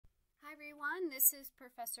everyone, this is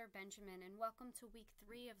Professor Benjamin and welcome to week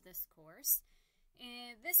 3 of this course.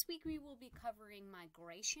 This week we will be covering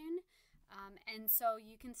migration, and so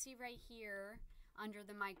you can see right here under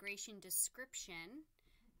the migration description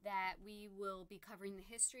that we will be covering the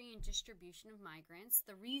history and distribution of migrants,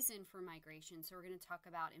 the reason for migration. So we're going to talk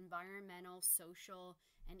about environmental, social,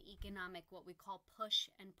 and economic, what we call push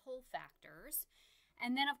and pull factors.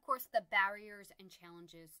 And then, of course, the barriers and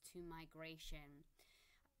challenges to migration.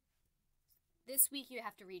 This week you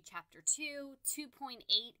have to read chapter 2, 2.8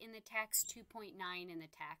 in the text, 2.9 in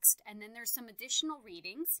the text, and then there's some additional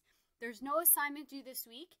readings. There's no assignment due this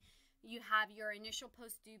week. You have your initial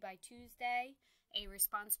post due by Tuesday, a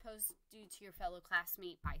response post due to your fellow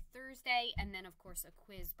classmate by Thursday, and then, of course, a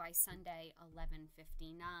quiz by Sunday,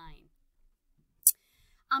 11:59.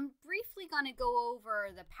 I'm briefly going to go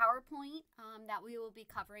over the PowerPoint that we will be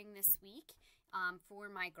covering this week for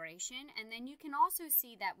migration, and then you can also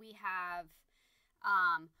see that we have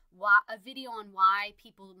a video on why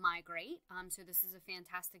people migrate. So this is a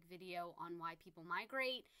fantastic video on why people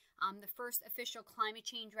migrate. The first official climate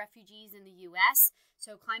change refugees in the U.S.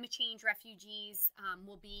 So climate change refugees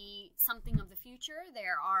will be something of the future.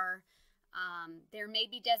 There may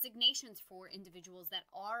be designations for individuals that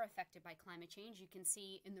are affected by climate change. You can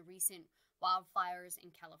see in the recent wildfires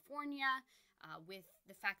in California, with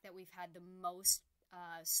the fact that we've had the most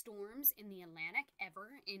storms in the Atlantic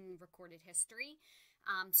ever in recorded history.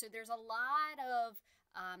 So there's a lot of,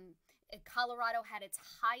 Colorado had its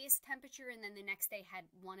highest temperature, and then the next day had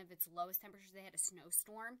one of its lowest temperatures. They had a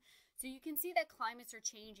snowstorm. So you can see that climates are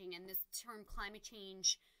changing, and this term climate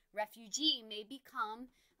change refugee may become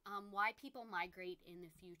why people migrate in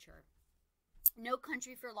the future. No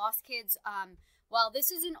Country for Lost Kids. While this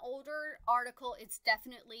is an older article, it's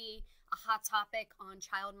definitely a hot topic on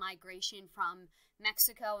child migration from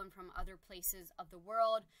Mexico and from other places of the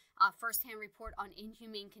world. First-hand report on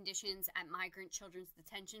inhumane conditions at migrant children's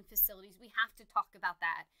detention facilities. We have to talk about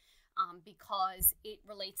that because it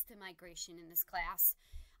relates to migration in this class.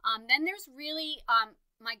 Then there's really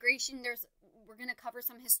migration. We're going to cover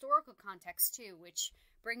some historical context too, which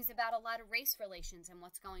brings about a lot of race relations and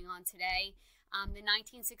what's going on today. The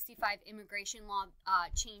 1965 immigration law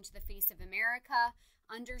changed the face of America.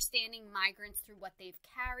 Understanding migrants through what they've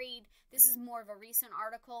carried. This is more of a recent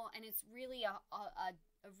article, and it's really a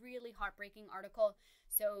really heartbreaking article.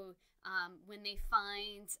 So when they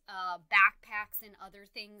find backpacks and other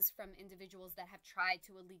things from individuals that have tried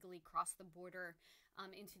to illegally cross the border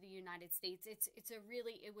into the United States,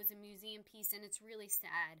 it was a museum piece, and it's really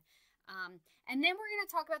sad. And then we're going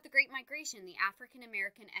to talk about the Great Migration, the African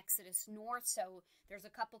American exodus north. So there's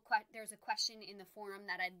a question in the forum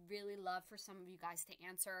that I'd really love for some of you guys to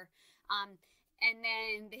answer. And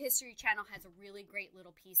then the History Channel has a really great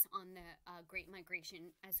little piece on the Great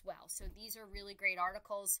Migration as well. So these are really great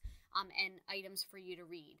articles and items for you to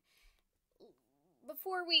read.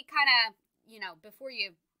 Before we before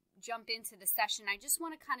you jump into the session, I just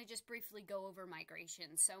want to just briefly go over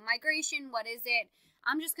migration. So migration, what is it?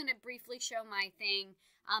 I'm just going to briefly show my thing.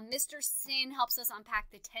 Mr. Sin helps us unpack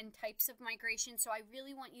the 10 types of migration. So I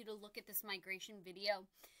really want you to look at this migration video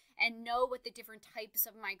and know what the different types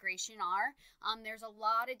of migration are. There's a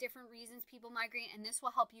lot of different reasons people migrate, and this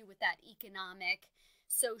will help you with that economic,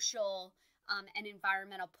 social, and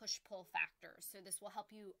environmental push-pull factors. So this will help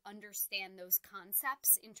you understand those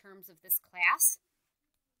concepts in terms of this class.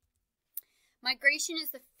 Migration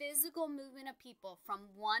is the physical movement of people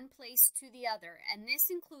from one place to the other, and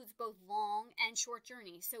this includes both long and short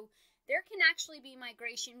journeys. So there can actually be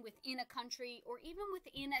migration within a country or even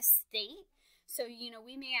within a state. So,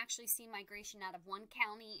 we may actually see migration out of one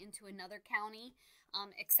county into another county,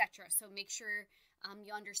 etc. So make sure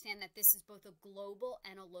you understand that this is both a global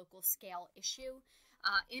and a local scale issue.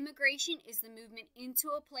 Immigration is the movement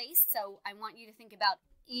into a place. So I want you to think about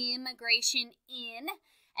immigration in,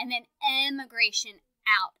 and then emigration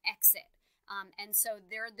out, exit. And so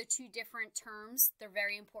they're the two different terms. They're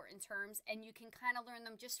very important terms, and you can kind of learn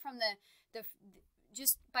them just from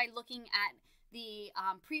just by looking at the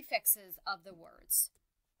prefixes of the words.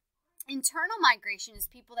 Internal migration is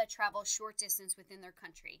people that travel short distance within their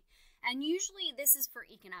country, and usually this is for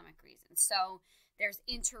economic reasons. So there's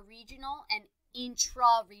interregional and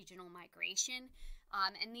intra-regional migration,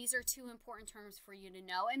 and these are two important terms for you to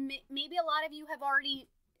know. And maybe a lot of you have already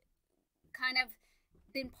kind of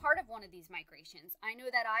been part of one of these migrations. I know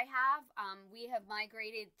that I have. We have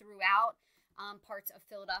migrated throughout parts of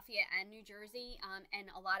Philadelphia and New Jersey, and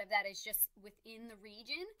a lot of that is just within the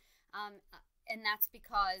region, and that's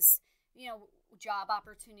because job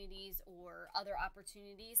opportunities or other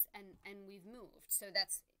opportunities, and we've moved. So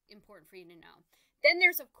that's important for you to know. Then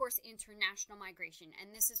there's, of course, international migration,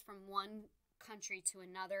 and this is from one country to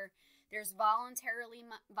another. There's voluntary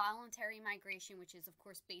migration, which is, of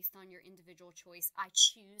course, based on your individual choice. I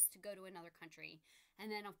choose to go to another country.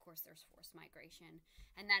 And then, of course, there's forced migration,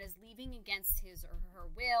 and that is leaving against his or her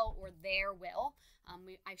will or their will.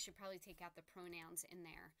 I should probably take out the pronouns in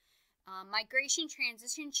there. Migration,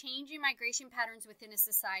 transition, change in migration patterns within a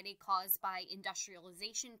society caused by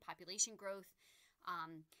industrialization, population growth,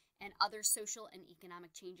 and other social and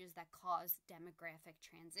economic changes that cause demographic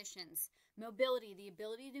transitions. Mobility, the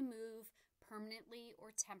ability to move permanently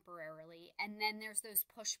or temporarily. And then there's those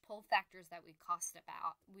push-pull factors that we talked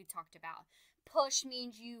about. Push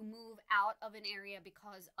means you move out of an area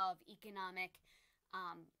because of economic,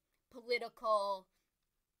 political,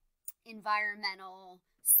 environmental,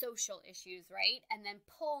 social issues, right? And then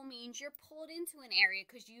pull means you're pulled into an area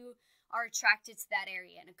because you are attracted to that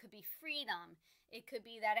area. And it could be freedom. It could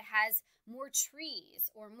be that it has more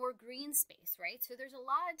trees or more green space, right? So there's a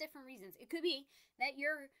lot of different reasons. It could be that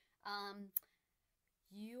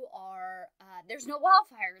there's no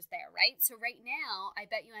wildfires there, right? So right now, I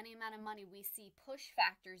bet you any amount of money we see push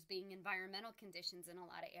factors being environmental conditions in a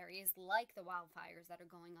lot of areas like the wildfires that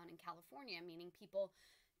are going on in California, meaning people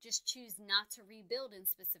just choose not to rebuild in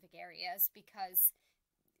specific areas because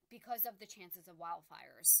of the chances of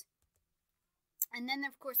wildfires. And then,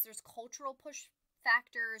 of course, there's cultural push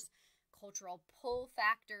factors, cultural pull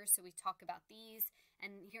factors. So we talk about these,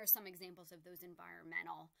 and here are some examples of those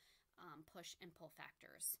environmental push and pull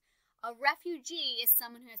factors. A refugee is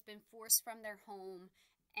someone who has been forced from their home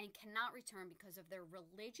and cannot return because of their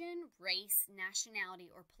religion, race, nationality,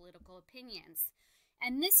 or political opinions.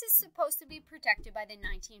 And this is supposed to be protected by the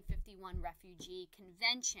 1951 Refugee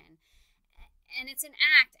Convention. And it's an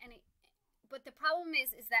act, but the problem is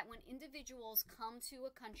that when individuals come to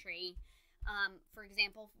a country, for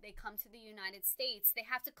example, they come to the United States, they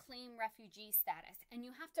have to claim refugee status. And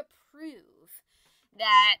you have to prove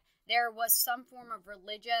that there was some form of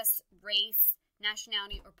religious, race,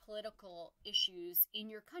 nationality, or political issues in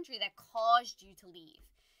your country that caused you to leave.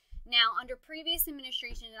 Now, under previous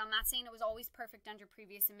administrations, and I'm not saying it was always perfect under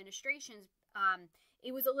previous administrations,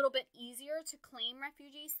 it was a little bit easier to claim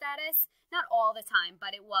refugee status. Not all the time,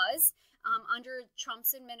 but it was. Under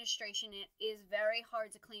Trump's administration, it is very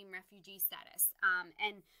hard to claim refugee status.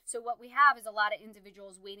 And so what we have is a lot of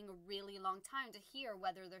individuals waiting a really long time to hear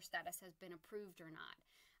whether their status has been approved or not.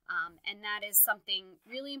 And that is something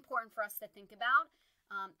really important for us to think about,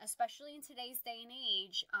 especially in today's day and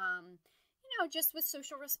age, just with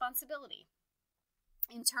social responsibility.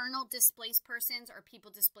 Internal displaced persons are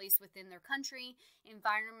people displaced within their country.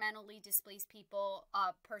 Environmentally displaced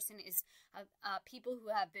person is people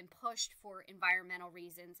who have been pushed for environmental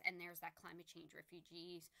reasons, and there's that climate change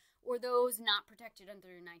refugees, or those not protected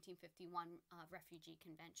under the 1951 Refugee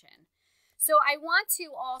Convention. So I want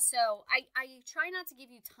to also, I try not to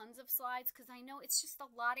give you tons of slides because I know it's just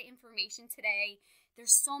a lot of information today.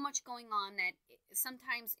 There's so much going on that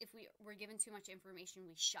sometimes if we're given too much information,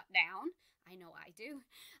 we shut down. I know I do.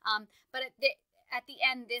 But at the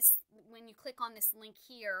end, when you click on this link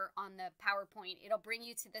here on the PowerPoint, it'll bring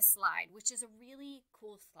you to this slide, which is a really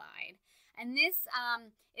cool slide. And this,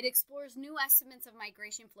 it explores new estimates of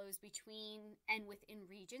migration flows between and within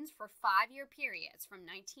regions for 5-year periods from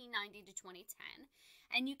 1990 to 2010.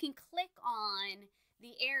 And you can click on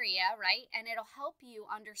the area, right? And it'll help you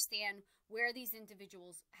understand where these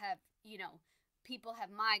individuals have, people have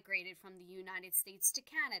migrated from the United States to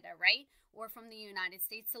Canada, right? Or from the United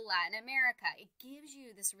States to Latin America. It gives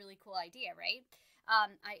you this really cool idea, right?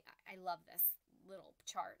 I love this little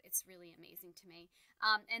chart. It's really amazing to me.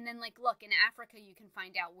 And then, look, in Africa, you can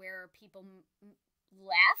find out where people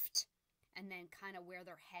left and then kind of where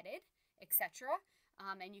they're headed, etc.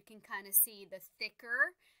 And you can kind of see the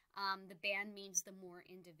thicker the band means, the more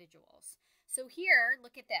individuals. So here,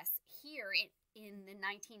 look at this. Here in the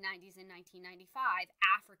 1990s and 1995,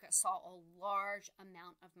 Africa saw a large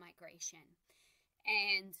amount of migration.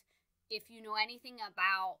 And if you know anything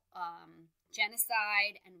about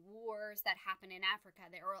genocide and wars that happened in Africa,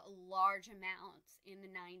 there were a large amounts in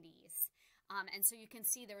the 90s. And so you can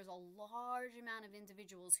see there was a large amount of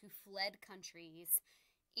individuals who fled countries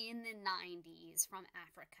in the 90s from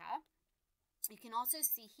Africa. You can also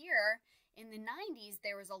see here in the 90s,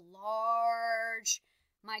 there was a large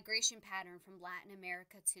migration pattern from Latin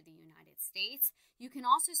America to the United States. You can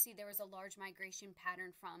also see there was a large migration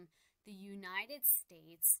pattern from the United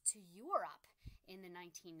States to Europe in the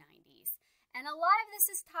 1990s. And a lot of this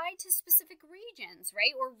is tied to specific regions,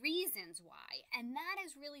 right, or reasons why. And that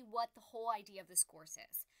is really what the whole idea of this course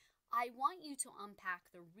is. I want you to unpack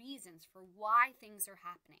the reasons for why things are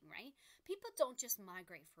happening, right? People don't just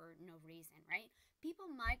migrate for no reason, right? People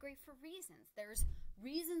migrate for reasons. There's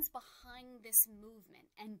reasons behind this movement,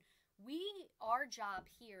 and our job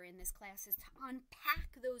here in this class is to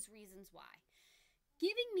unpack those reasons why.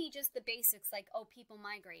 Giving me just the basics like, oh, people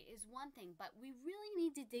migrate is one thing, but we really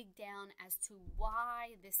need to dig down as to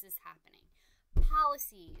why this is happening.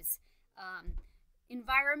 Policies,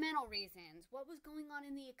 environmental reasons, what was going on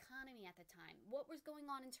in the economy at the time, what was going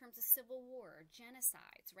on in terms of civil war,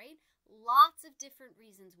 genocides, right? Lots of different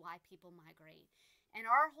reasons why people migrate. And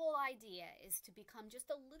our whole idea is to become just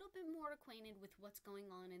a little bit more acquainted with what's going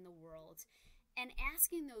on in the world and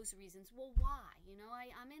asking those reasons. Well, why? You know,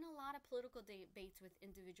 I'm in a lot of political debates with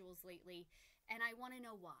individuals lately, and I want to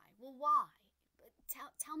know why. Well, why?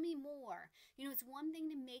 Tell me more. You know, it's one thing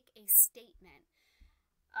to make a statement.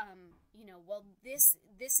 You know, well, this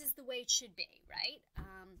is the way it should be, right?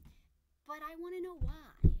 But I want to know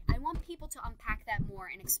why. I want people to unpack that more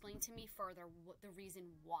and explain to me further the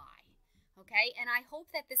reason why. Okay, and I hope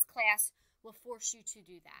that this class will force you to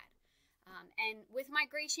do that. And with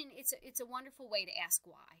migration, it's a wonderful way to ask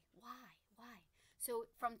why. Why? So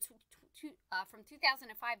from 2005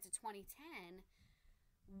 to 2010,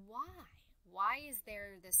 why? Why is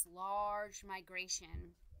there this large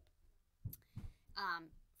migration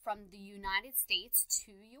from the United States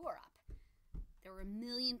to Europe? There were 1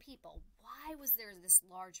 million people. Why was there this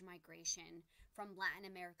large migration from Latin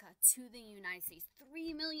America to the United States?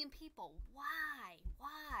 3 million people. Why?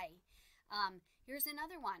 Here's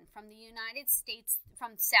another one. From the United States,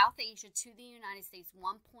 from South Asia to the United States,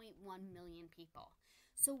 1.1 million people.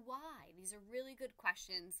 So why? These are really good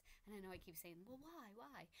questions. And I know I keep saying, well,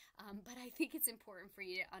 why? But I think it's important for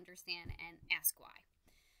you to understand and ask why.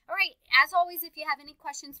 All right, as always, if you have any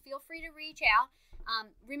questions, feel free to reach out.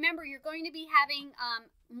 Remember, you're going to be having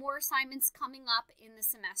more assignments coming up in the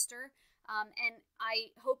semester. And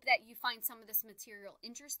I hope that you find some of this material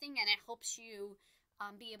interesting and it helps you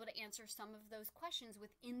be able to answer some of those questions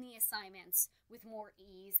within the assignments with more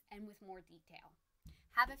ease and with more detail.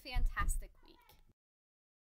 Have a fantastic week.